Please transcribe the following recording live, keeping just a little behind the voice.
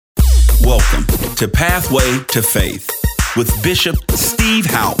Welcome to Pathway to Faith with Bishop Steve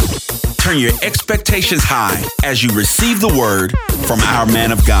Houpe. Turn your expectations high as you receive the word from our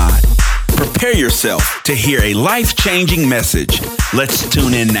man of God. Prepare yourself to hear a life-changing message. Let's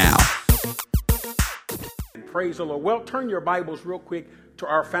tune in now. Praise the Lord. Well, turn your Bibles real quick to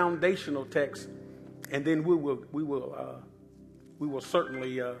our foundational text, and then we will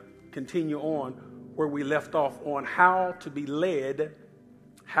certainly continue on where we left off on how to be led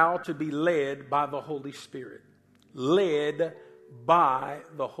by the Holy Spirit. Led by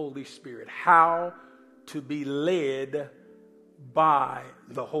the Holy Spirit. How to be led by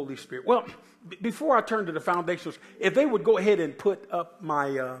the Holy Spirit. Well, before I turn to the foundations, if they would go ahead and put up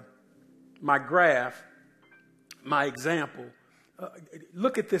my graph, my example.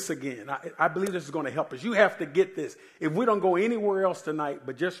 Look at this again. I believe this is going to help us. You have to get this. If we don't go anywhere else tonight,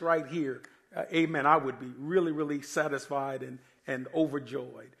 but just right here, amen, I would be really, really satisfied and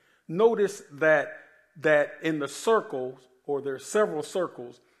overjoyed. Notice that in the circles, or there are several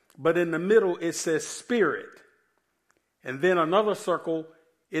circles, but in the middle it says spirit. And then another circle,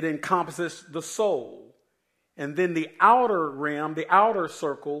 it encompasses the soul. And then the outer rim, the outer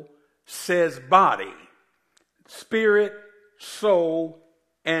circle, says body. Spirit, soul,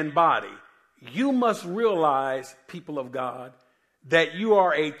 and body. You must realize, people of God, that you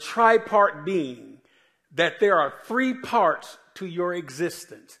are a tripart being, that there are three parts to your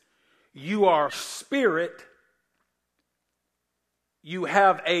existence. You are spirit, you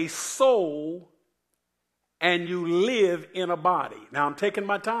have a soul, and you live in a body. Now, I'm taking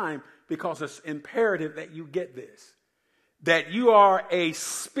my time because it's imperative that you get this. That you are a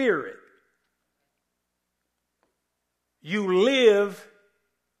spirit. You live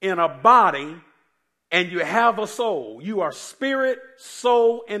in a body, and you have a soul. You are spirit,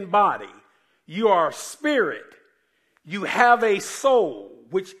 soul, and body. You are spirit. You have a soul,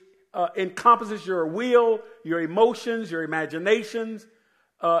 which encompasses your will, your emotions, your imaginations.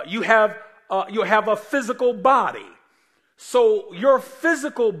 You have a physical body. So your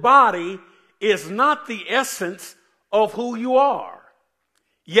physical body is not the essence of who you are.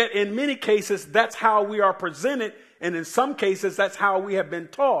 Yet in many cases, that's how we are presented. And in some cases, that's how we have been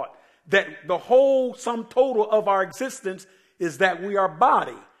taught, that the whole sum total of our existence is that we are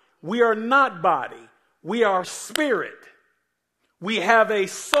body. We are not body. We are spirit. We have a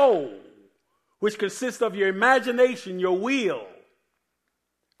soul, which consists of your imagination, your will.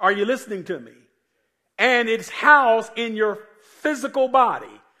 Are you listening to me? And it's housed in your physical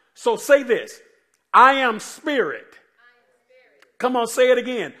body. So say this: I am spirit. Come on, say it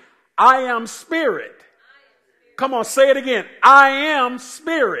again. I am spirit. Come on, say it again. I am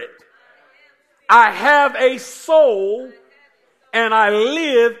spirit. I have a soul, and I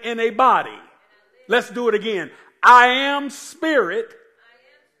live in a body. Let's do it again. I am spirit.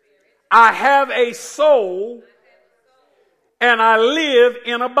 I have a soul, and I live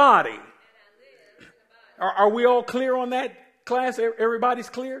in a body. Are we all clear on that, class? Everybody's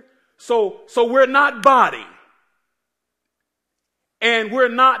clear? So we're not body, and we're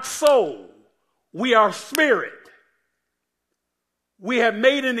not soul. We are spirit. We have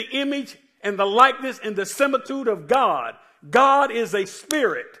made in the image and the likeness and the similitude of God. God is a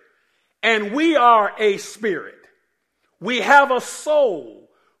spirit, and we are a spirit. We have a soul,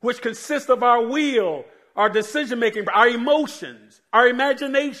 which consists of our will, our decision-making, our emotions, our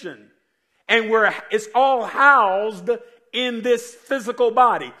imagination. And it's all housed in this physical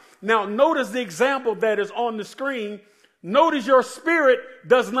body. Now, notice the example that is on the screen. Notice your spirit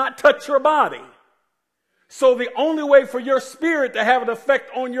does not touch your body. So the only way for your spirit to have an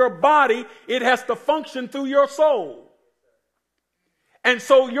effect on your body, it has to function through your soul. And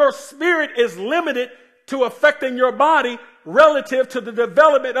so your spirit is limited to affecting your body relative to the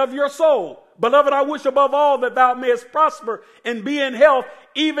development of your soul. Beloved, I wish above all that thou mayest prosper and be in health,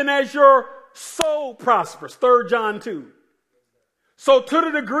 even as your soul prospers. 3 John 2. So to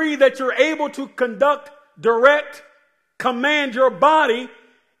the degree that you're able to conduct, direct, command your body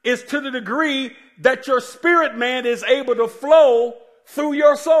is to the degree that your spirit man is able to flow through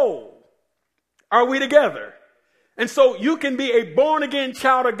your soul. Are we together? And so you can be a born again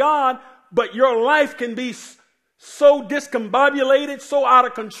child of God, but your life can be so discombobulated, so out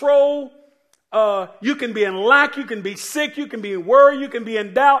of control. You can be in lack, you can be sick, you can be in worry, you can be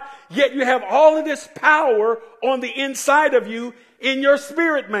in doubt, yet you have all of this power on the inside of you in your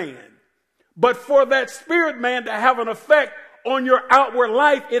spirit man. But for that spirit man to have an effect on your outward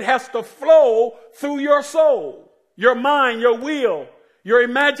life, it has to flow through your soul, your mind, your will, your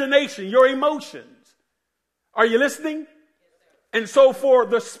imagination, your emotions. Are you listening? And so for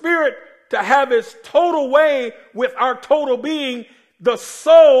the spirit to have its total way with our total being, the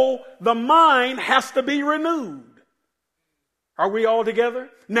soul, the mind has to be renewed. Are we all together?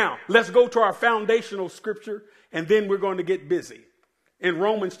 Now, let's go to our foundational scripture, and then we're going to get busy. In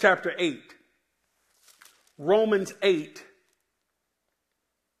Romans chapter 8. Romans 8.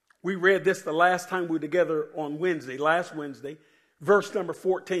 We read this the last time we were together on Wednesday, last Wednesday. Verse number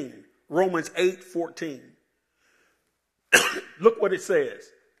 14. Romans 8:14. Look what it says.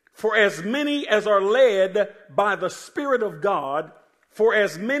 For as many as are led by the Spirit of God, for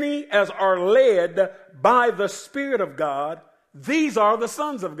as many as are led by the Spirit of God, these are the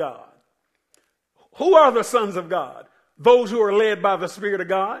sons of God. Who are the sons of God? Those who are led by the Spirit of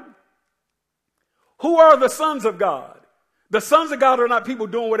God. Who are the sons of God? The sons of God are not people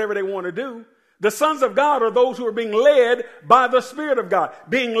doing whatever they want to do. The sons of God are those who are being led by the Spirit of God,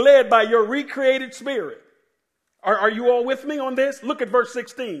 being led by your recreated spirit. Are you all with me on this? Look at verse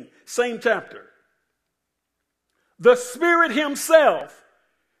 16, same chapter. The Spirit himself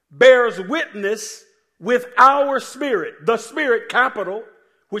bears witness with our spirit. The Spirit, capital,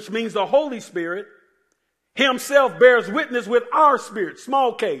 which means the Holy Spirit, himself bears witness with our spirit,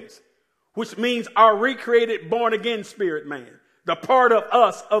 small case, which means our recreated born-again spirit man. The part of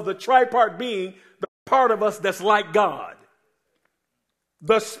us, of the tripart being, the part of us that's like God.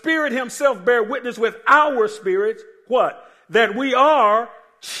 The Spirit himself bear witness with our spirits, what? That we are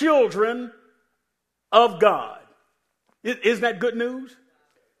children of God. Isn't that good news?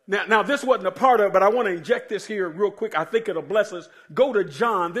 Now, this wasn't a part of it, but I want to inject this here real quick. I think it'll bless us. Go to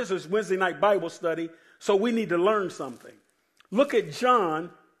John. This is Wednesday night Bible study, so we need to learn something. Look at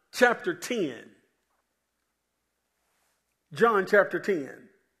John chapter 10. John chapter 10.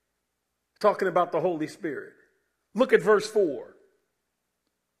 Talking about the Holy Spirit. Look at verse 4.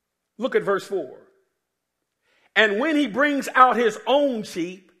 Look at verse 4. And when he brings out his own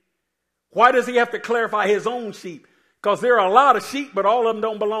sheep, why does he have to clarify his own sheep? Because there are a lot of sheep, but all of them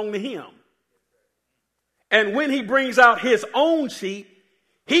don't belong to him. And when he brings out his own sheep,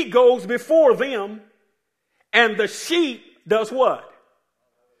 he goes before them, and the sheep does what?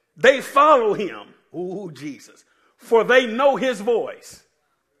 They follow him. Ooh, Jesus. For they know his voice.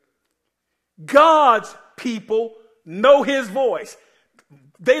 God's people know his voice.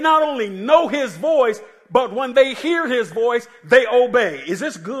 They not only know his voice, but when they hear his voice, they obey. Is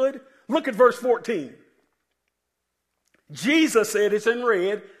this good? Look at verse 14. Jesus said, it's in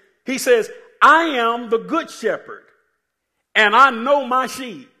red, he says, I am the good shepherd, and I know my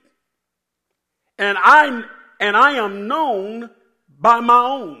sheep, and I am known by my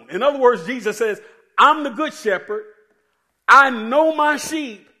own. In other words, Jesus says, I'm the good shepherd, I know my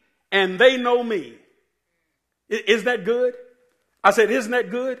sheep, and they know me. Is that good? I said, isn't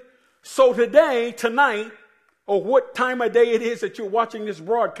that good? So today, tonight, or what time of day it is that you're watching this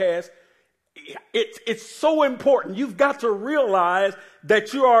broadcast, it's so important. You've got to realize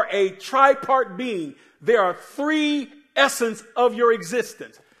that you are a tripart being. There are three essence of your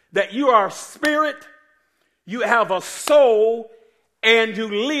existence. That you are spirit, you have a soul, and you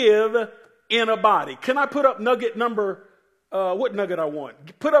live in a body. Can I put up nugget number, what nugget I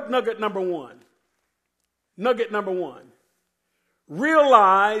want? Put up nugget number 1. Nugget number 1.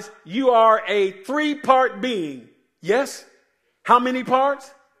 Realize you are a 3-part being. Yes? How many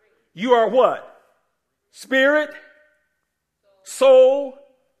parts? You are what? Spirit, soul,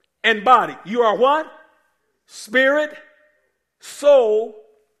 and body. You are what? Spirit, soul,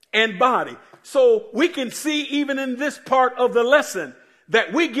 and body. So we can see even in this part of the lesson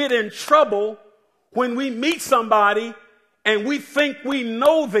that we get in trouble when we meet somebody and we think we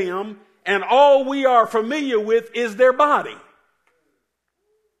know them and all we are familiar with is their body.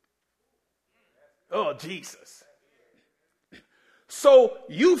 Oh, Jesus. So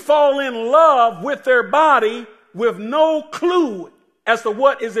you fall in love with their body with no clue as to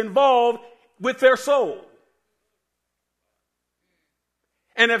what is involved with their soul.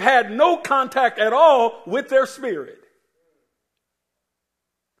 And have had no contact at all with their spirit.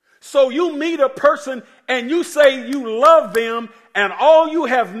 So you meet a person and you say you love them and all you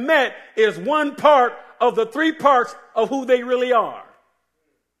have met is one part of the 3 parts of who they really are.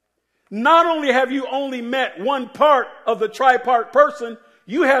 Not only have you only met one part of the tripart person,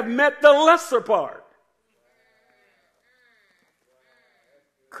 you have met the lesser part.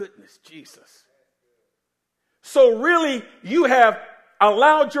 Goodness, Jesus. So really, you have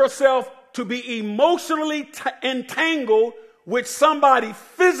allowed yourself to be emotionally entangled with somebody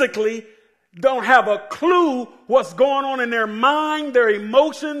physically, don't have a clue what's going on in their mind, their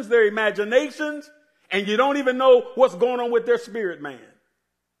emotions, their imaginations, and you don't even know what's going on with their spirit man.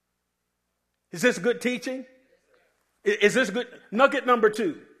 Is this good teaching? Is this good? Nugget number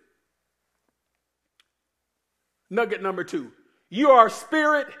 2. Nugget number 2. You are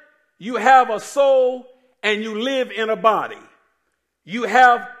spirit, you have a soul, and you live in a body. You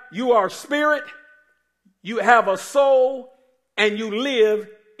are spirit, you have a soul, and you live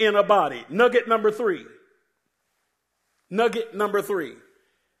in a body. Nugget number 3. Nugget number 3.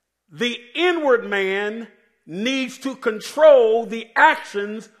 The inward man needs to control the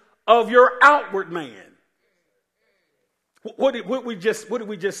actions of your outward man. What did we just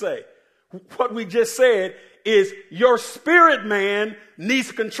say? What we just said is your spirit man needs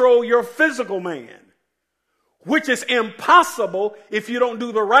to control your physical man, which is impossible if you don't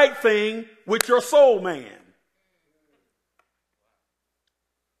do the right thing with your soul man.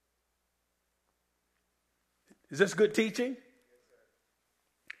 Is this good teaching?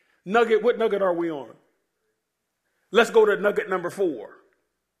 What nugget are we on? Let's go to nugget number 4.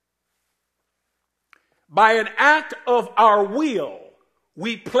 By an act of our will,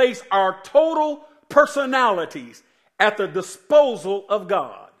 we place our total personalities at the disposal of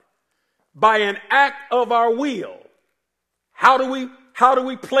God. By an act of our will. How do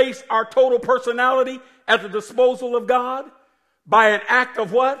we place our total personality at the disposal of God? By an act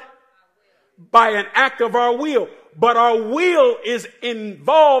of what? By an act of our will. But our will is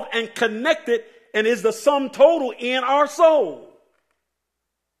involved and connected and is the sum total in our soul.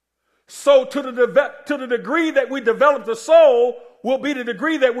 So to the degree that we develop the soul will be the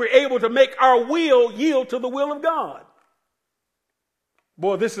degree that we're able to make our will yield to the will of God.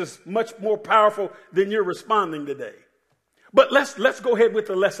 Boy, this is much more powerful than you're responding today. But let's go ahead with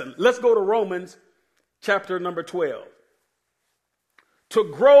the lesson. Let's go to Romans chapter number 12.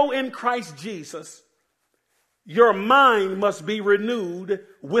 To grow in Christ Jesus, your mind must be renewed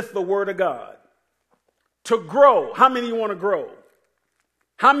with the word of God. To grow. How many of you want to grow?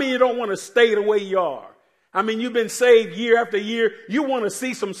 How many of you don't want to stay the way you are? I mean, you've been saved year after year. You want to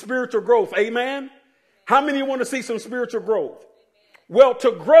see some spiritual growth. Amen? How many of you want to see some spiritual growth? Well,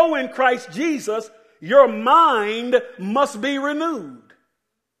 to grow in Christ Jesus, your mind must be renewed.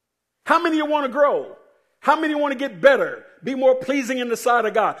 How many of you want to grow? How many of you want to get better? Be more pleasing in the sight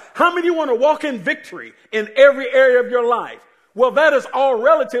of God? How many of you want to walk in victory in every area of your life? Well, that is all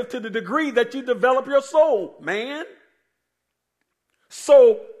relative to the degree that you develop your soul, man.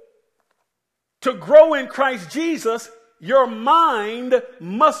 So, to grow in Christ Jesus, your mind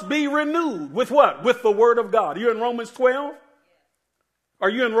must be renewed. With what? With the word of God. Are you in Romans 12? Are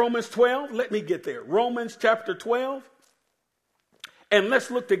you in Romans 12? Let me get there. Romans chapter 12. And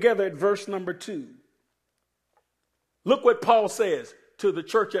let's look together at verse number 2. Look what Paul says to the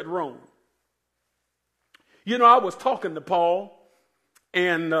church at Rome. You know, I was talking to Paul,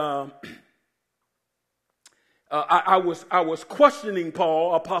 and I was questioning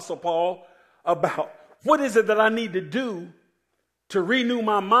Paul, Apostle Paul, about what is it that I need to do to renew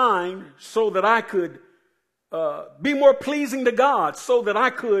my mind so that I could be more pleasing to God, so that I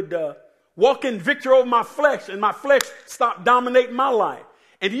could walk in victory over my flesh and my flesh stop dominating my life.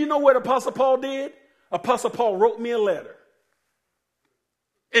 And do you know what Apostle Paul did? Apostle Paul wrote me a letter.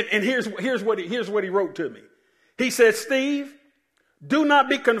 And here's what he wrote to me. He said, Steve, do not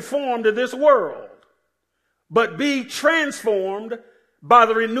be conformed to this world, but be transformed by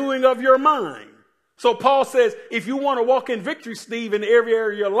the renewing of your mind. So Paul says, if you want to walk in victory, Steve, in every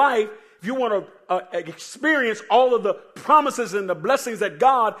area of your life, if you want to experience all of the promises and the blessings that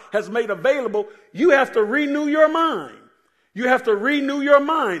God has made available, you have to renew your mind. You have to renew your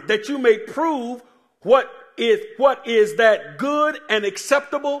mind that you may prove what is that good and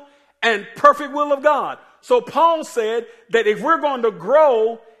acceptable and perfect will of God. So Paul said that if we're going to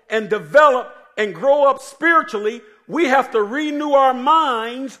grow and develop and grow up spiritually, we have to renew our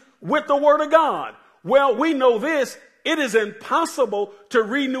minds with the word of God. Well, we know this. It is impossible to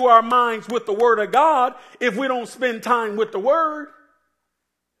renew our minds with the word of God if we don't spend time with the word.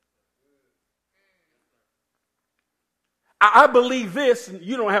 I believe this, and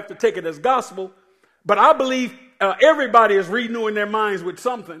you don't have to take it as gospel, but I believe everybody is renewing their minds with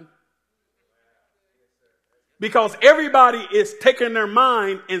something. Because everybody is taking their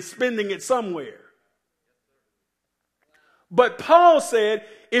mind and spending it somewhere. But Paul said,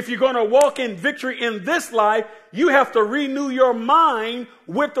 if you're going to walk in victory in this life, you have to renew your mind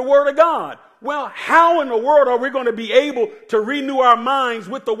with the word of God. Well, how in the world are we going to be able to renew our minds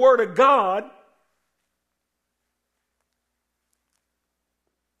with the word of God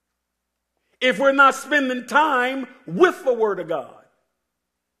if we're not spending time with the word of God?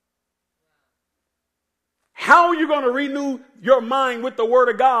 How are you going to renew your mind with the word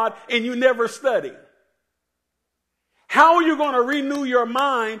of God and you never study? How are you going to renew your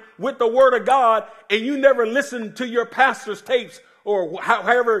mind with the word of God and you never listen to your pastor's tapes or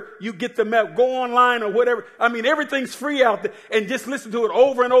however you get the map, go online or whatever. I mean, everything's free out there, and just listen to it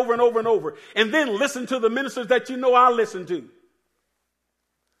over and over and over and over. And then listen to the ministers that you know I listen to.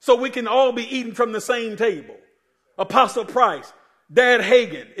 So we can all be eating from the same table. Apostle Price, Dad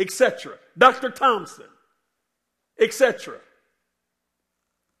Hagin, etc. Dr. Thompson, etc.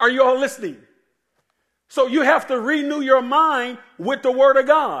 Are you all listening? So you have to renew your mind with the Word of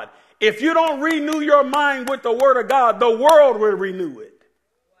God. If you don't renew your mind with the Word of God, the world will renew it.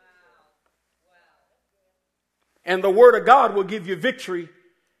 And the Word of God will give you victory,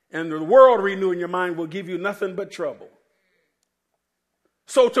 and the world renewing your mind will give you nothing but trouble.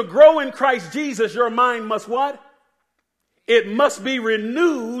 So to grow in Christ Jesus, your mind must what? It must be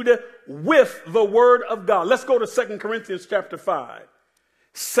renewed with the Word of God. Let's go to 2 Corinthians chapter 5.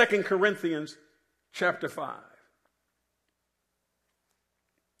 2 Corinthians chapter 5.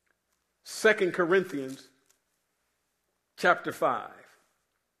 2 Corinthians chapter 5.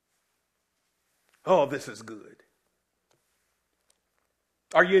 Oh, this is good.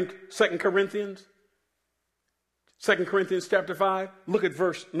 Are you in 2 Corinthians? 2 Corinthians chapter 5. Look at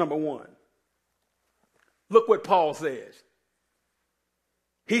verse number 1. Look what Paul says.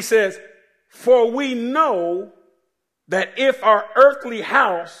 He says, for we know that if our earthly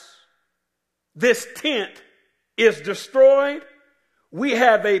house, this tent, is destroyed, we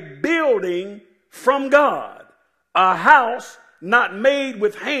have a building from God, a house not made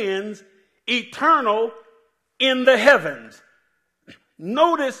with hands, eternal in the heavens.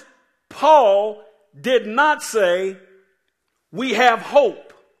 Notice Paul did not say we have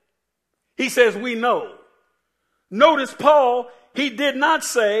hope. He says we know. Notice Paul, he did not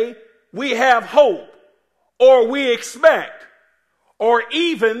say we have hope or we expect or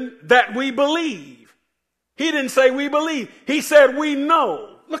even that we believe. He didn't say we believe. He said we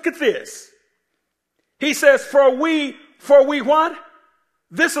know. Look at this. He says for we what?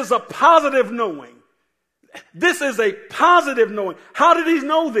 This is a positive knowing. This is a positive knowing. How did he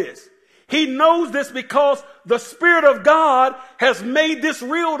know this? He knows this because the Spirit of God has made this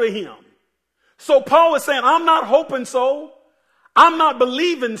real to him. So Paul is saying, I'm not hoping so. I'm not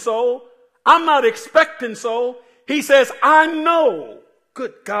believing so. I'm not expecting so. He says, I know.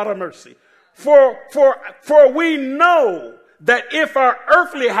 Good God of mercy. For we know that if our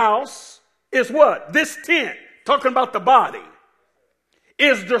earthly house is what? This tent, talking about the body,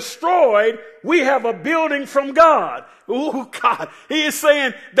 is destroyed, we have a building from God. Oh God. He is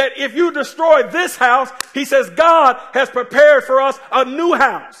saying that if you destroy this house, he says God has prepared for us a new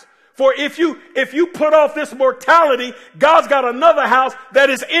house. For if you put off this mortality, God's got another house that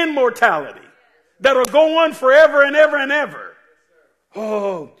is immortality, that'll go on forever and ever and ever.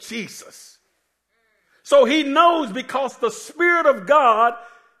 Oh, Jesus. So he knows because the Spirit of God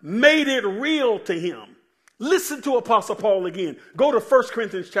made it real to him. Listen to Apostle Paul again. Go to 1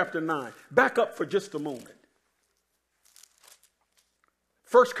 Corinthians chapter 9. Back up for just a moment.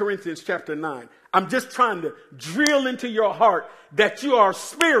 1 Corinthians chapter 9. I'm just trying to drill into your heart that you are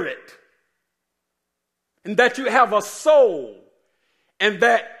spirit and that you have a soul and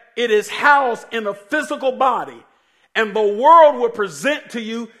that it is housed in a physical body. And the world will present to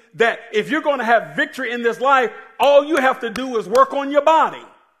you that if you're going to have victory in this life, all you have to do is work on your body.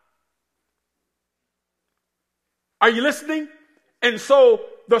 Are you listening? And so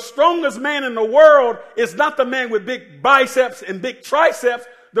the strongest man in the world is not the man with big biceps and big triceps.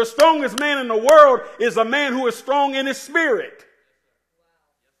 The strongest man in the world is a man who is strong in his spirit.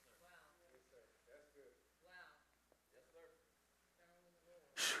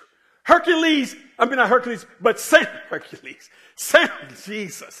 Hercules, I mean not Hercules, but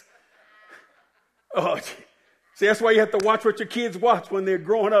Jesus. Oh, see, that's why you have to watch what your kids watch when they're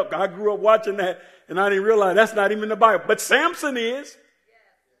growing up. I grew up watching that, and I didn't realize that's not even in the Bible. But Samson is.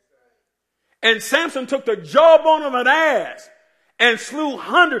 And Samson took the jawbone of an ass and slew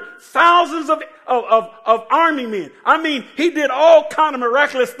thousands of army men. I mean, he did all kind of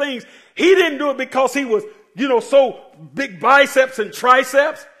miraculous things. He didn't do it because he was, so big biceps and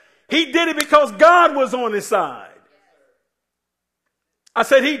triceps. He did it because God was on his side. I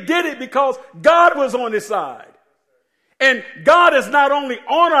said he did it because God was on his side. And God is not only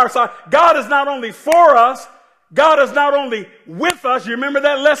on our side, God is not only for us, God is not only with us, you remember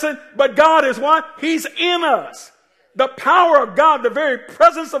that lesson? But God is what? He's in us. The power of God, the very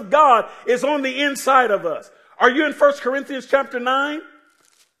presence of God is on the inside of us. Are you in 1 Corinthians chapter 9?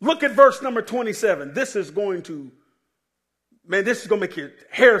 Look at verse number 27. This is going to make your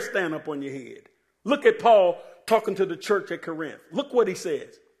hair stand up on your head. Look at Paul talking to the church at Corinth. Look what he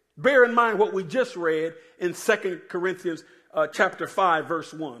says. Bear in mind what we just read in 2 Corinthians chapter 5,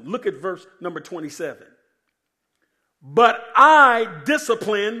 verse 1. Look at verse number 27. but I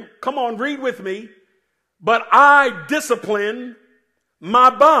discipline, come on, read with me, but I discipline my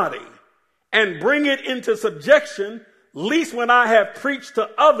body and bring it into subjection, lest when I have preached to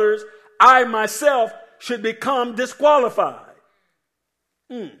others, I myself should become disqualified.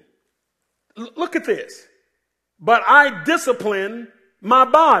 Look at this. But I discipline my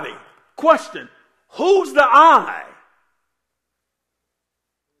body. Question, who's the I?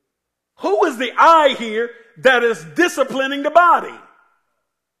 Who is the I here that is disciplining the body?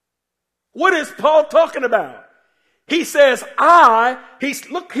 What is Paul talking about? He says,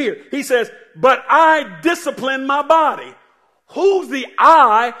 look here. He says, but I discipline my body. Who's the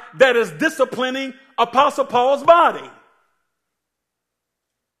I that is disciplining Apostle Paul's body?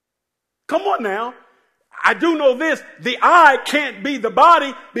 Come on now. I do know this. The I can't be the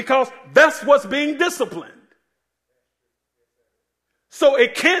body because that's what's being disciplined. So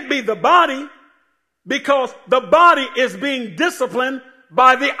it can't be the body because the body is being disciplined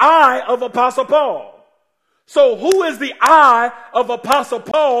by the I of Apostle Paul. So who is the I of Apostle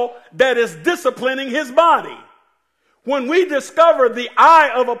Paul that is disciplining his body? When we discover the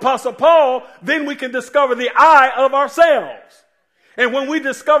I of Apostle Paul, then we can discover the I of ourselves. And when we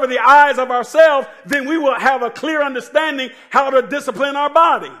discover the eyes of ourselves, then we will have a clear understanding how to discipline our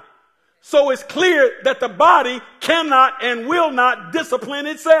body. So it's clear that the body cannot and will not discipline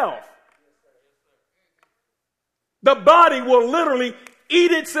itself. The body will literally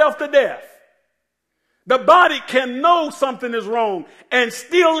eat itself to death. The body can know something is wrong and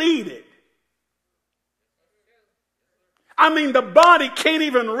still eat it. I mean, the body can't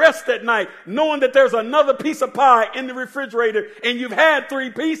even rest at night knowing that there's another piece of pie in the refrigerator and you've had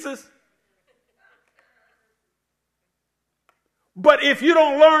 3 pieces. But if you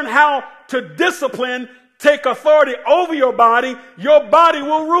don't learn how to discipline, take authority over your body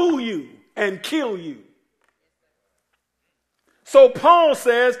will rule you and kill you. So Paul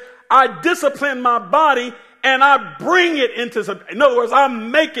says, I discipline my body and I bring it into, in other words, I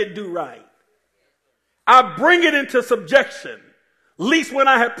make it do right. I bring it into subjection. Least when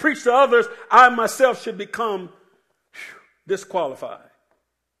I have preached to others, I myself should become disqualified.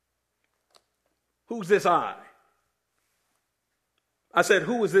 Who's this I? I said,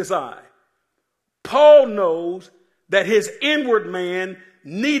 who is this I? Paul knows that his inward man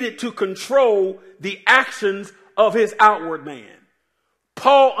needed to control the actions of his outward man.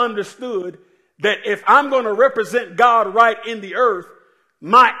 Paul understood that if I'm going to represent God right in the earth,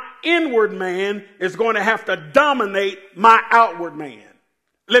 my inward man is going to have to dominate my outward man.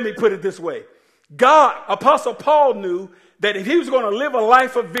 Let me put it this way. Apostle Paul knew that if he was going to live a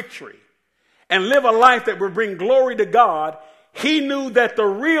life of victory and live a life that would bring glory to God, he knew that the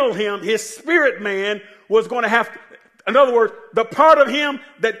real him, his spirit man, was going to have to, in other words, the part of him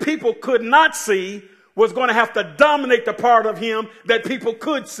that people could not see was going to have to dominate the part of him that people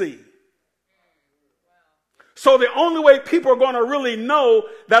could see. So the only way people are going to really know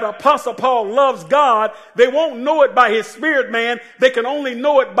that Apostle Paul loves God, they won't know it by his spirit man. They can only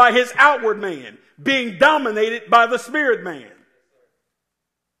know it by his outward man being dominated by the spirit man.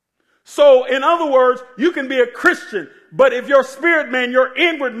 So in other words, you can be a Christian, but if your spirit man, your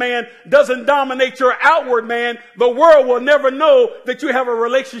inward man doesn't dominate your outward man, the world will never know that you have a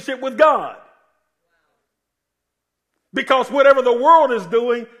relationship with God. Because whatever the world is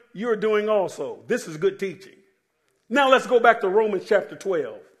doing, you're doing also. This is good teaching. Now let's go back to Romans chapter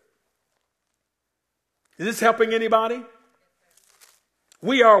 12. Is this helping anybody?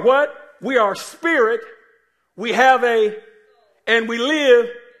 We are what? We are spirit. We have and we live.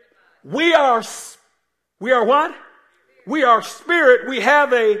 We are what? We are spirit. We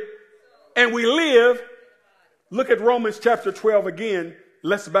have and we live. Look at Romans chapter 12 again.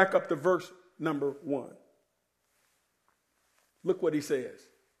 Let's back up to verse number 1. Look what he says.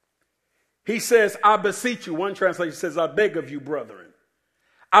 He says, I beseech you. One translation says, I beg of you, brethren.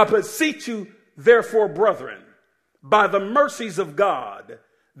 I beseech you, therefore, brethren, by the mercies of God,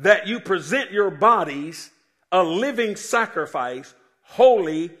 that you present your bodies a living sacrifice,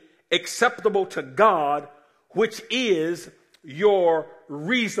 holy, acceptable to God, which is your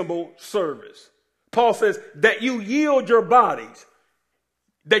reasonable service. Paul says that you yield your bodies,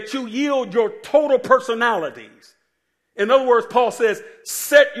 that you yield your total personalities. In other words, Paul says,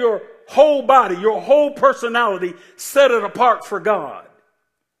 set your whole body, your whole personality, set it apart for God,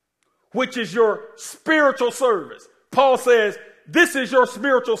 which is your spiritual service. Paul says, this is your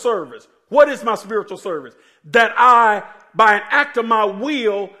spiritual service. What is my spiritual service? That I, by an act of my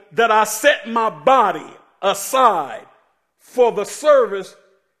will, that I set my body aside for the service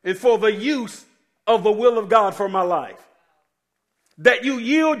and for the use of the will of God for my life. That you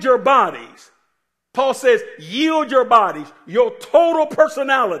yield your bodies Paul says, yield your bodies, your total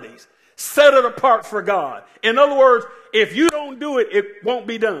personalities, set it apart for God. In other words, if you don't do it, it won't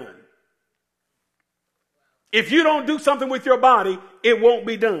be done. If you don't do something with your body, it won't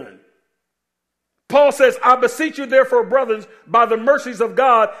be done. Paul says, I beseech you therefore, brothers, by the mercies of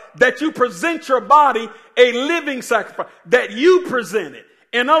God, that you present your body a living sacrifice, that you present it.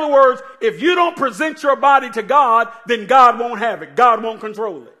 In other words, if you don't present your body to God, then God won't have it. God won't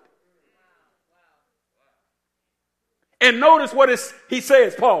control it. And notice what he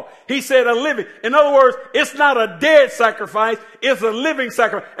says, Paul. He said a living. In other words, it's not a dead sacrifice. It's a living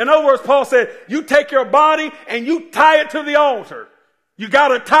sacrifice. In other words, Paul said, you take your body and you tie it to the altar. You got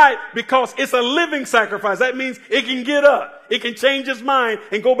to tie it because it's a living sacrifice. That means it can get up. It can change its mind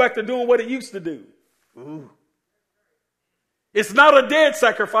and go back to doing what it used to do. Ooh. It's not a dead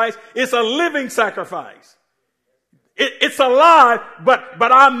sacrifice. It's a living sacrifice. It's alive,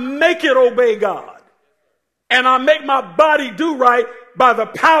 but I make it obey God. And I make my body do right by the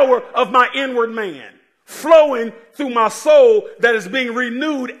power of my inward man, flowing through my soul that is being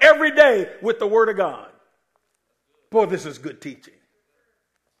renewed every day with the word of God. Boy, this is good teaching.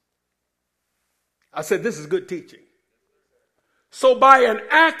 I said, this is good teaching. So by an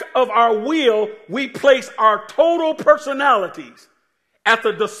act of our will, we place our total personalities at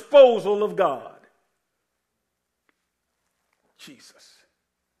the disposal of God. Jesus.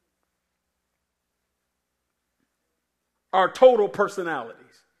 Our total personalities.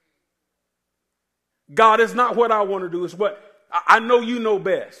 God is not what I want to do. It's what I know you know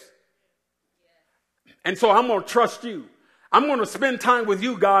best. And so I'm going to trust you. I'm going to spend time with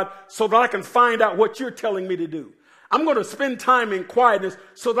you, God, so that I can find out what you're telling me to do. I'm going to spend time in quietness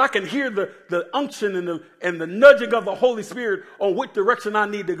so that I can hear the unction and the nudging of the Holy Spirit on which direction I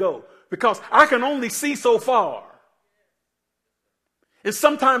need to go. Because I can only see so far. And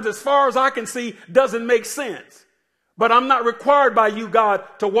sometimes as far as I can see doesn't make sense. But I'm not required by you, God,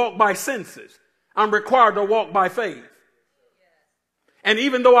 to walk by senses. I'm required to walk by faith. And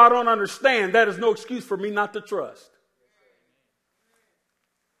even though I don't understand, that is no excuse for me not to trust.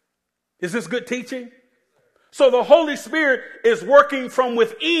 Is this good teaching? So the Holy Spirit is working from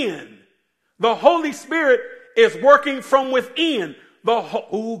within. The Holy Spirit is working from within. The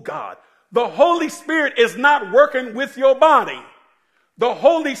Holy Spirit is not working with your body. The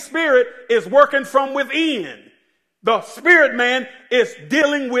Holy Spirit is working from within. The spirit man is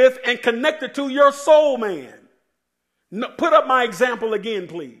dealing with and connected to your soul man. Put up my example again,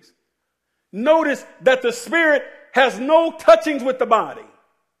 please. Notice that the spirit has no touchings with the body.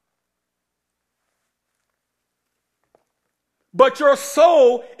 But your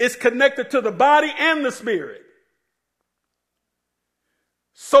soul is connected to the body and the spirit.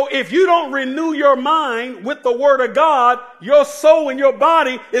 So if you don't renew your mind with the word of God, your soul and your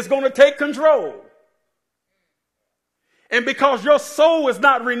body is going to take control. And because your soul is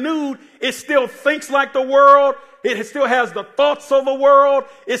not renewed, it still thinks like the world. It still has the thoughts of the world.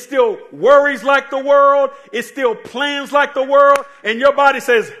 It still worries like the world. It still plans like the world. And your body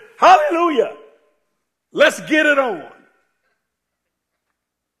says, hallelujah. Let's get it on.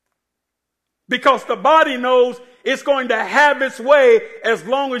 Because the body knows it's going to have its way as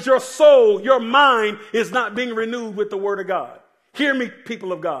long as your soul, your mind is not being renewed with the word of God. Hear me,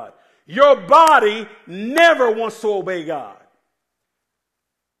 people of God. Your body never wants to obey God.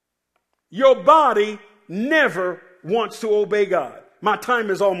 Your body never wants to obey God. My time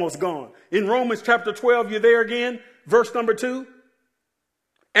is almost gone. In Romans chapter 12, you there again? Verse number 2.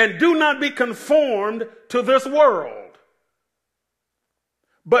 And do not be conformed to this world,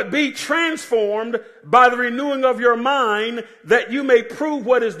 but be transformed by the renewing of your mind, that you may prove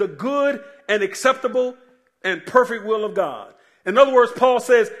what is the good and acceptable and perfect will of God. In other words, Paul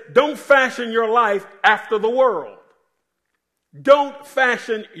says, don't fashion your life after the world. Don't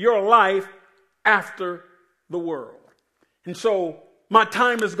fashion your life after the world. And so my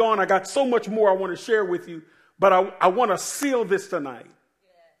time is gone. I got so much more I want to share with you, but I want to seal this tonight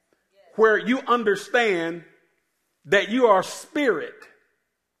where you understand that you are spirit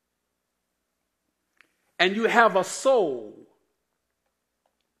and you have a soul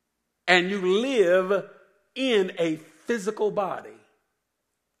and you live in a physical body.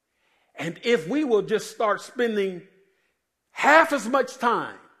 And if we will just start spending half as much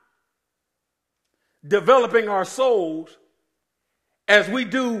time developing our souls as we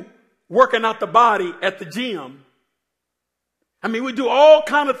do working out the body at the gym. I mean, we do all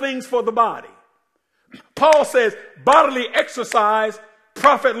kind of things for the body. Paul says bodily exercise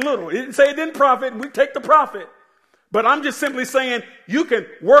profit little. He didn't say it didn't profit, and we take the profit. But I'm just simply saying you can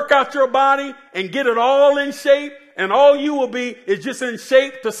work out your body and get it all in shape, and all you will be is just in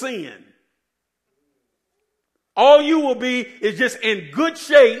shape to sin. All you will be is just in good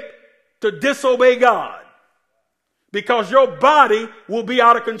shape to disobey God, because your body will be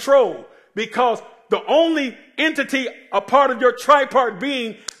out of control, because the only entity, a part of your tripart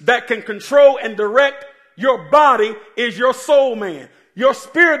being that can control and direct your body is your soul man. Your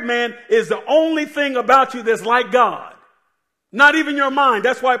spirit man is the only thing about you that's like God. Not even your mind.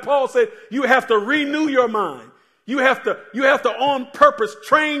 That's why Paul said you have to renew your mind. You have to on purpose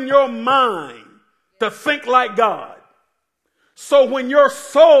train your mind to think like God. So when your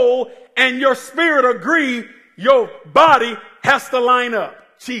soul and your spirit agree, your body has to line up.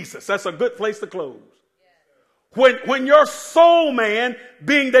 Jesus, that's a good place to close. When your soul man,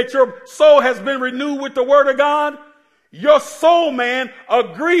 being that your soul has been renewed with the word of God, your soul man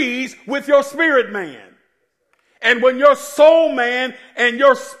agrees with your spirit man. And when your soul man and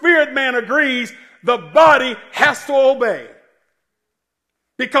your spirit man agrees, the body has to obey,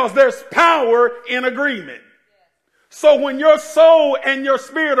 because there's power in agreement. So when your soul and your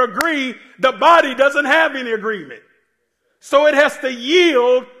spirit agree, the body doesn't have any agreement. So it has to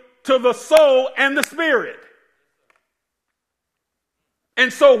yield to the soul and the spirit.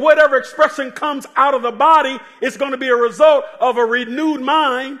 And so whatever expression comes out of the body is going to be a result of a renewed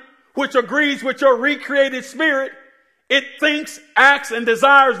mind, which agrees with your recreated spirit. It thinks, acts, and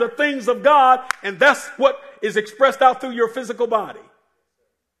desires the things of God, and that's what is expressed out through your physical body.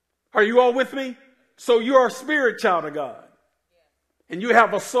 Are you all with me? So you are a spirit child of God, and you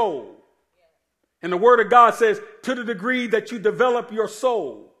have a soul. And the word of God says, to the degree that you develop your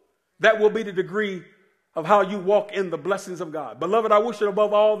soul, that will be the degree of how you walk in the blessings of God. Beloved, I wish it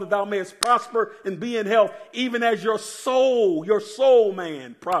above all that thou mayest prosper and be in health, even as your soul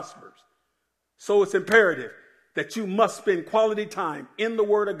man prospers. So it's imperative that you must spend quality time in the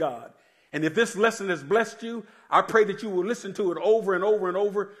word of God. And if this lesson has blessed you, I pray that you will listen to it over and over and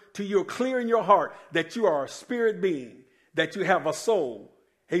over till you're clear in your heart that you are a spirit being, that you have a soul,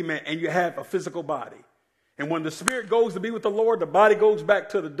 amen, and you have a physical body. And when the spirit goes to be with the Lord, the body goes back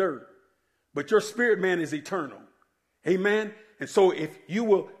to the dirt. But your spirit man is eternal. Amen. And so if you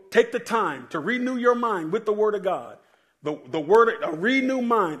will take the time to renew your mind with the word of God, a renewed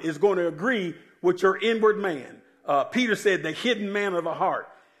mind is going to agree with your inward man. Peter said the hidden man of the heart,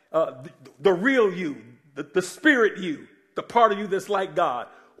 the real you, the spirit you, the part of you that's like God.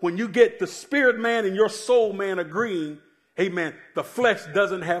 When you get the spirit man and your soul man agreeing, amen, the flesh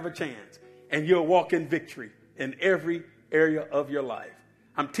doesn't have a chance, and you'll walk in victory in every area of your life.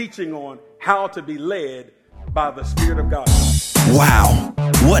 I'm teaching on how to be led by the Spirit of God. Wow,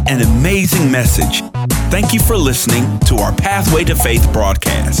 what an amazing message. Thank you for listening to our Pathway to Faith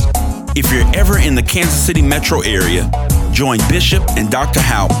broadcast. If you're ever in the Kansas City metro area, join Bishop and Dr.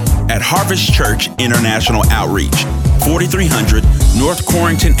 Houpe at Harvest Church International Outreach, 4300 North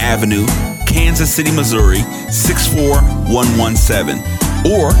Corrington Avenue, Kansas City, Missouri, 64117.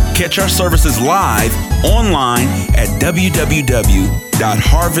 Or catch our services live online at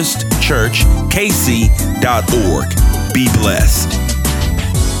www.harvestchurchkc.org. Be blessed.